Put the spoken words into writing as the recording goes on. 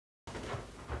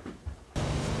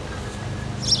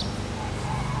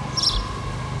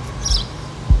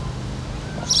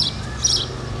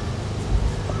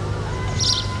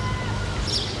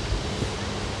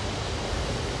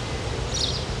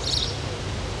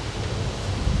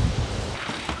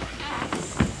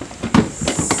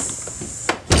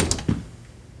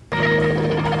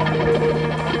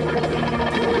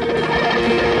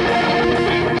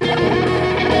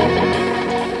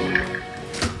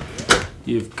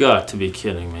got to be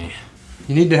kidding me.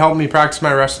 You need to help me practice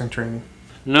my wrestling training.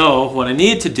 No, what I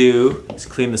need to do is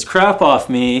clean this crap off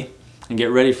me and get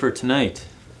ready for tonight.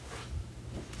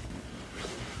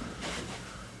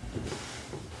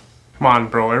 Come on,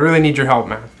 bro. I really need your help,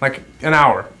 man. Like, an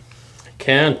hour. I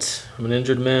can't. I'm an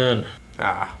injured man.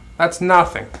 Ah, that's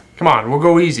nothing. Come on, we'll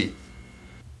go easy.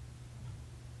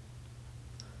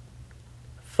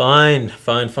 Fine,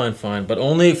 but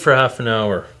only for half an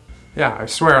hour. Yeah, I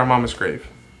swear on Mama's grave.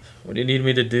 What do you need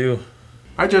me to do?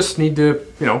 I just need to,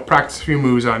 practice a few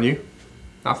moves on you.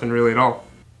 Nothing really at all.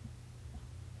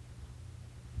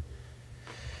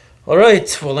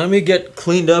 Alright, well let me get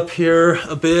cleaned up here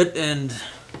a bit and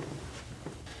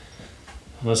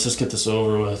let's just get this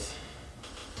over with.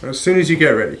 As soon as you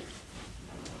get ready.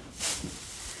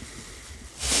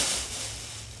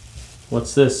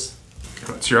 What's this?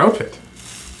 It's your outfit.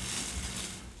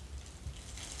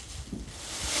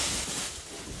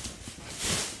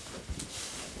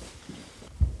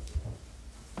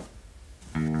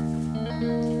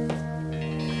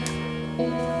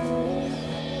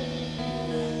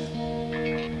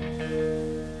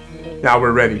 Now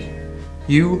we're ready.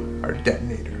 You are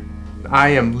Detonator. I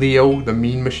am Leo, the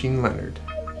Mean Machine Leonard.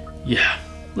 Yeah,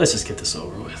 let's just get this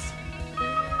over with.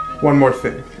 One more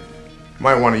thing.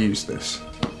 Might want to use this.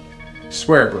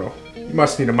 Swear, bro. You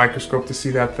must need a microscope to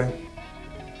see that thing.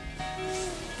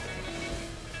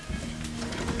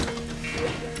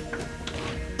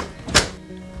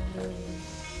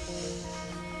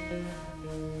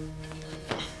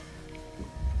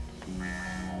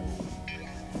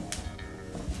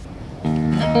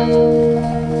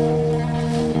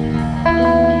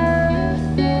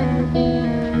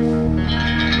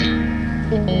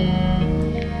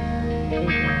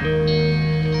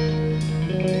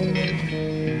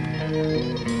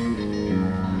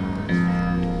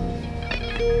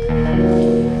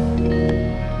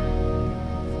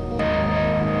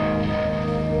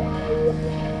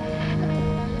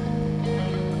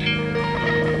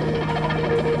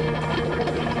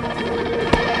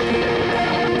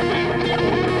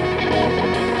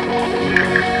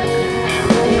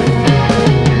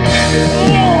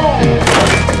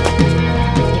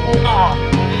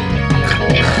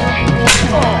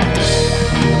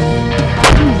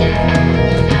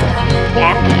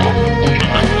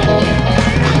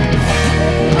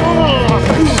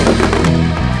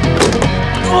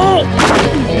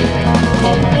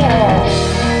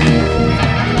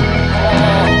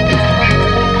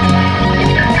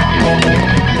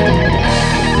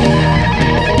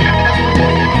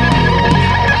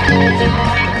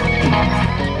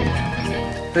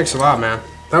 Thanks a lot, man.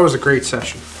 That was a great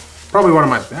session. Probably one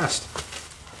of my best.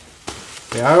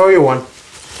 Yeah, I owe you one.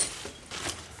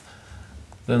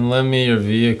 Then lend me your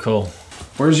vehicle.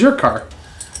 Where's your car?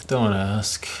 Don't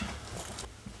ask.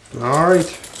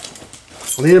 Alright.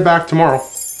 I'll need it back tomorrow.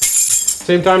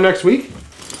 Same time next week?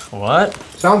 What?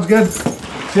 Sounds good.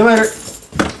 See you later.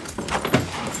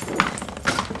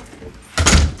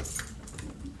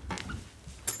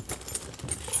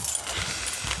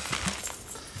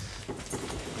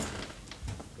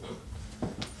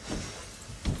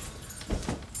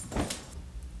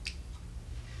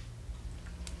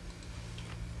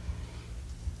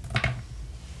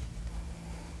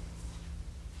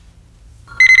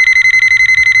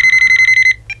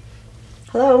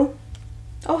 Hello?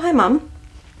 Oh, hi, Mom.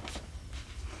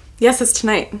 Yes, it's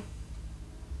tonight.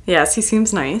 Yes, he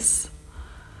seems nice.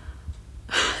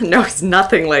 No, he's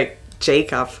nothing like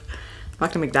Jacob. I'm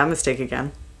not gonna make that mistake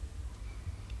again.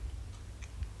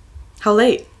 How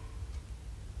late?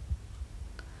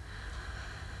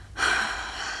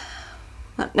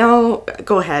 No,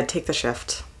 go ahead, take the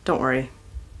shift. Don't worry.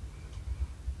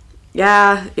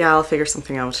 Yeah, I'll figure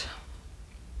something out.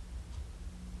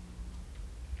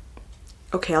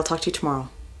 Okay, I'll talk to you tomorrow.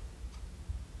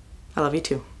 I love you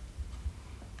too.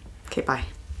 Okay, bye.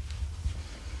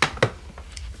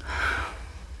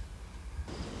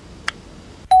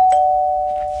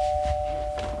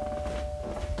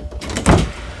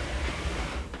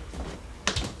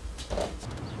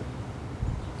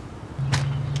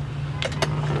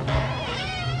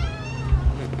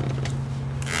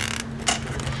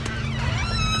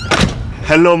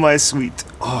 Hello, my sweet.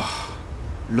 Oh,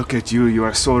 look at you. You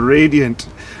are so radiant,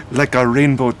 like a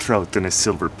rainbow trout in a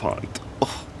silver pond.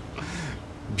 Oh,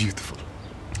 beautiful.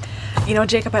 You know,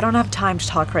 Jacob, I don't have time to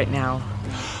talk right now.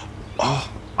 Oh,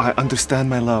 I understand,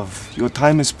 my love. Your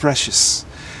time is precious.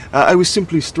 I was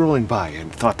simply strolling by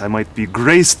and thought I might be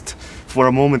graced for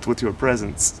a moment with your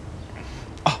presence.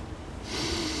 Oh,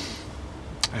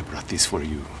 I brought these for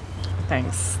you.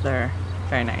 Thanks, they're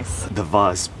very nice. The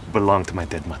vase belonged to my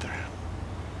dead mother.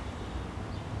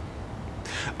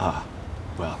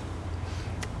 Well,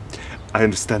 I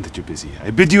understand that you're busy.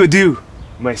 I bid you adieu,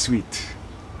 my sweet.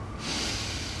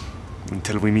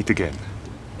 Until we meet again.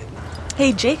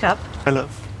 Hey, Jacob. My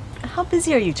love. How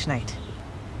busy are you tonight?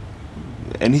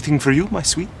 Anything for you, my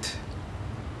sweet?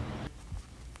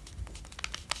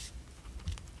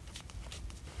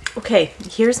 Okay,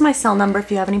 here's my cell number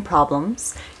if you have any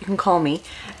problems. You can call me.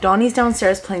 Donnie's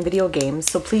downstairs playing video games,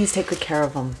 so please take good care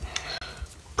of him.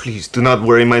 Please do not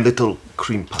worry, my little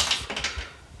cream puff.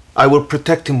 I will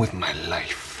protect him with my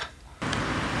life.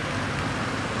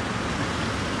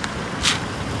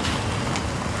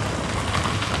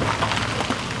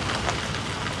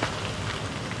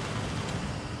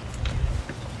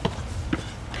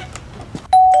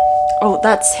 Oh,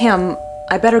 that's him.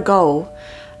 I better go.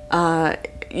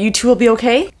 You two will be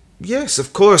okay? Yes,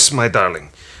 of course, my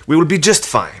darling. We will be just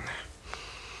fine.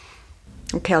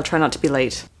 Okay, I'll try not to be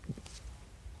late.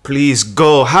 Please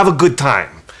go, have a good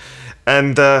time.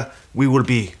 And we will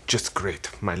be just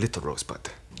great, my little rosebud.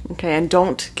 Okay, and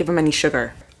don't give him any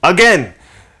sugar. Again,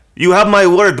 you have my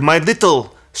word, my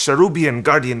little cherubian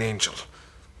guardian angel.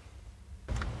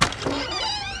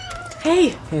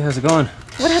 Hey, Hey, how's it going?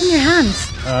 what happened to your hands?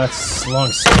 It's a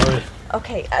long story.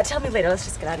 Okay, tell me later. Let's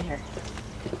just get out of here.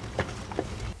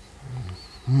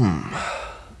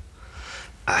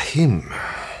 A hymn.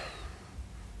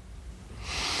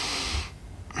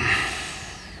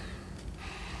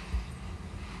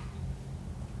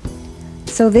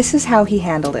 So this is how he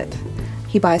handled it.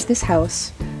 He buys this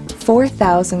house,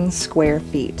 4,000 square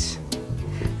feet.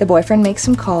 The boyfriend makes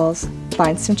some calls,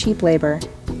 finds some cheap labor,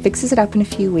 fixes it up in a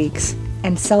few weeks,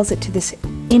 and sells it to this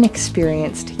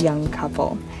inexperienced young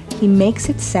couple. He makes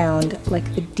it sound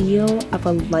like the deal of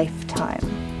a lifetime.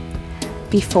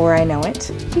 Before I know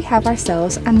it, we have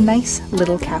ourselves a nice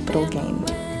little capital gain.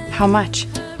 How much?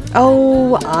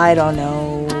 Oh, I don't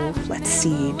know. Let's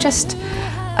see, just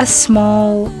a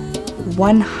small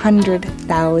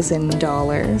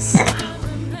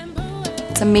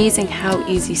 $100,000. It's amazing how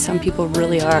easy some people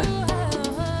really are.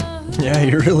 Yeah,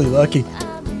 you're really lucky.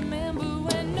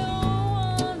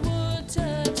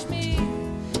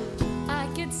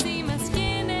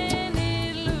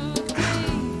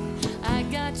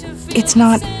 It's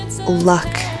not luck,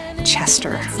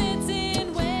 Chester.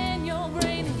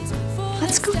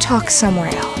 Let's go talk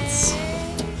somewhere else.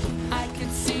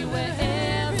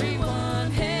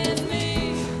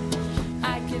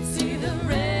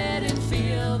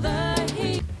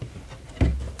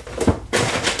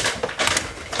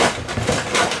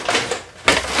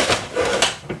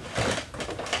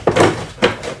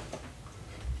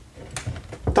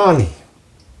 Donnie,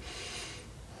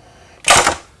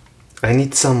 I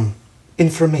need some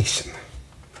information.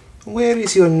 Where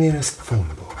is your nearest phone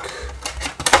book?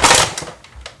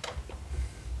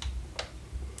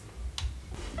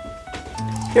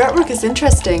 Your artwork is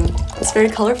interesting. It's very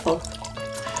colorful.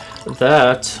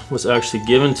 That was actually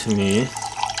given to me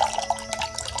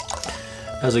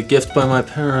as a gift by my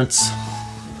parents.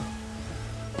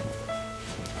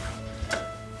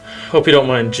 Hope you don't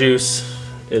mind juice.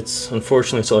 It's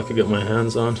unfortunately all I could get my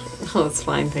hands on. Oh, it's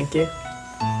fine, thank you.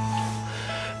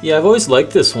 Yeah, I've always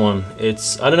liked this one. I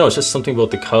don't know, it's just something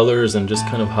about the colors and just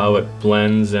kind of how it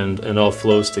blends and all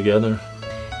flows together.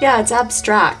 Yeah, it's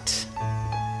abstract.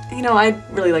 You know, I'd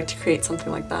really like to create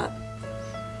something like that.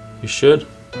 You should.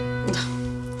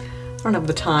 I don't have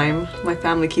the time. My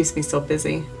family keeps me so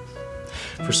busy.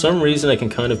 For some reason, I can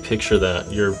kind of picture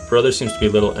that. Your brother seems to be a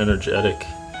little energetic.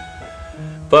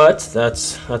 But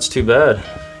that's too bad.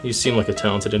 You seem like a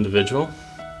talented individual.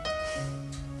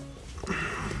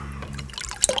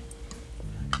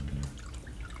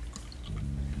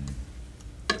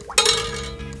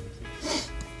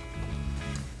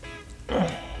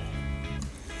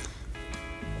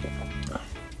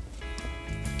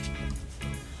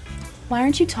 Why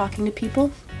aren't you talking to people?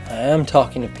 I am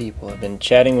talking to people. I've been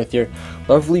chatting with your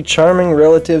lovely, charming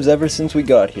relatives ever since we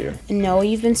got here. No,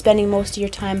 you've been spending most of your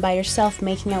time by yourself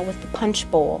making out with the punch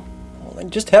bowl. Well, I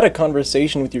just had a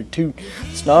conversation with your two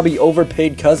snobby,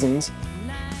 overpaid cousins.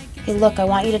 Hey, look, I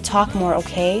want you to talk more,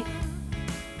 okay?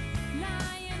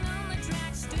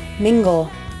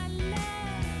 Mingle.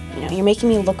 You know, you're making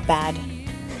me look bad.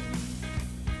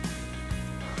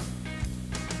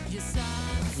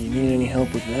 You need any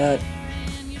help with that?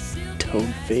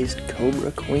 Toad-faced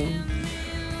Cobra Queen?